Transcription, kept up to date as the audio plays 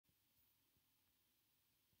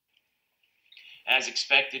As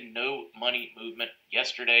expected, no money movement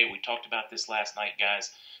yesterday. We talked about this last night,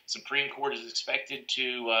 guys. Supreme Court is expected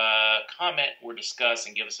to comment or discuss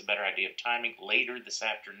and give us a better idea of timing later this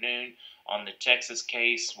afternoon on the Texas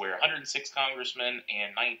case, where 106 congressmen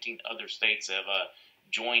and 19 other states have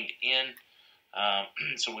joined in.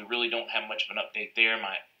 So we really don't have much of an update there.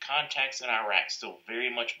 My contacts in Iraq still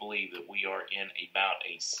very much believe that we are in about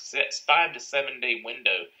a 5 to 7 day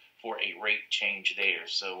window for a rate change there.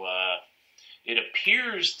 So it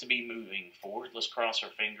appears to be moving forward. Let's cross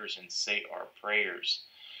our fingers and say our prayers.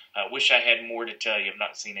 I wish I had more to tell you. I've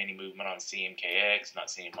not seen any movement on CMKX,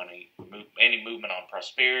 not seen any movement on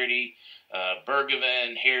Prosperity,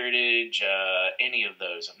 Bergevin, Heritage, any of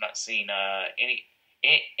those. I've not seen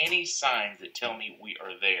any signs that tell me we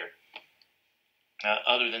are there,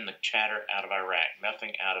 other than the chatter out of Iraq.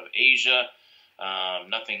 Nothing out of Asia,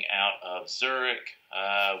 nothing out of Zurich.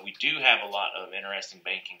 We do have a lot of interesting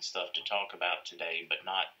banking stuff to talk about today, but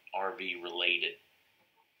not RV related.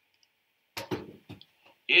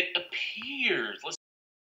 It appears, let's